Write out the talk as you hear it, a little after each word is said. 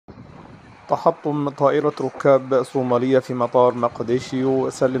تحطم طائرة ركاب صومالية في مطار مقديشيو.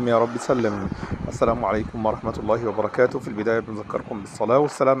 سلم يا رب سلم. السلام عليكم ورحمة الله وبركاته. في البداية بنذكركم بالصلاة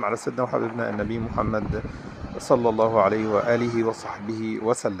والسلام على سيدنا وحبيبنا النبي محمد صلى الله عليه وآله وصحبه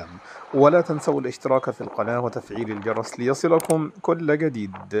وسلم. ولا تنسوا الاشتراك في القناة وتفعيل الجرس ليصلكم كل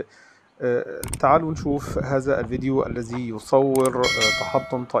جديد. تعالوا نشوف هذا الفيديو الذي يصور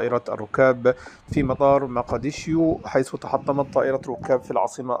تحطم طائرة الركاب في مطار مقديشيو، حيث تحطمت طائرة ركاب في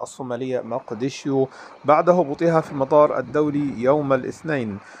العاصمة الصومالية مقديشيو بعد هبوطها في المطار الدولي يوم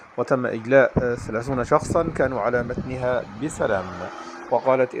الاثنين، وتم إجلاء 30 شخصا كانوا على متنها بسلام.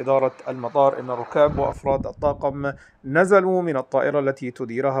 وقالت إدارة المطار إن الركاب وأفراد الطاقم نزلوا من الطائرة التي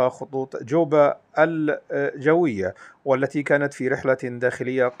تديرها خطوط جوبا الجوية، والتي كانت في رحلة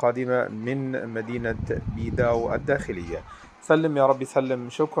داخلية قادمة من مدينة بيداو الداخلية. سلم يا رب سلم.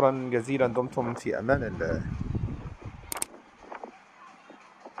 شكرا جزيلا، دمتم في أمان الله.